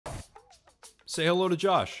Say hello to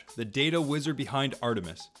Josh, the data wizard behind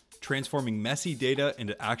Artemis, transforming messy data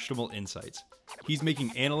into actionable insights. He's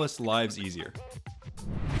making analysts' lives easier.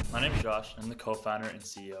 My name is Josh. I'm the co-founder and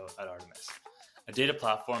CEO at Artemis, a data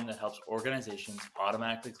platform that helps organizations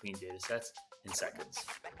automatically clean data sets in seconds.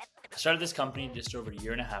 I started this company just over a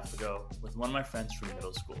year and a half ago with one of my friends from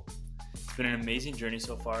middle school. It's been an amazing journey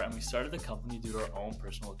so far, and we started the company due to our own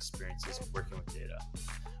personal experiences working with data.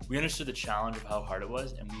 We understood the challenge of how hard it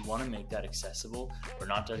was, and we want to make that accessible for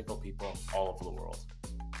non-technical people all over the world.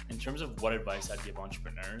 In terms of what advice I'd give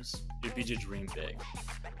entrepreneurs, it'd be to dream big.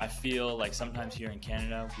 I feel like sometimes here in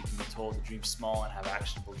Canada, we can be told to dream small and have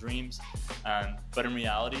actionable dreams. But in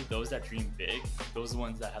reality, those that dream big, those are the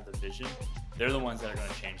ones that have the vision, they're the ones that are going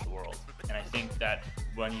to change the world. And I think that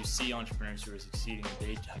when you see entrepreneurs who are succeeding,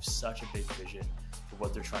 they have such a big vision for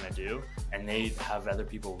what they're trying to do, and they have other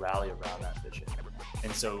people rally around that vision.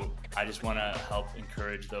 And so I just want to help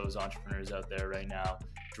encourage those entrepreneurs out there right now.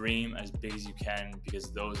 Dream as big as you can,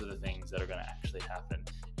 because those are the things that are going to actually happen.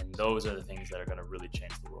 And those are the things that are going to really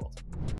change the world.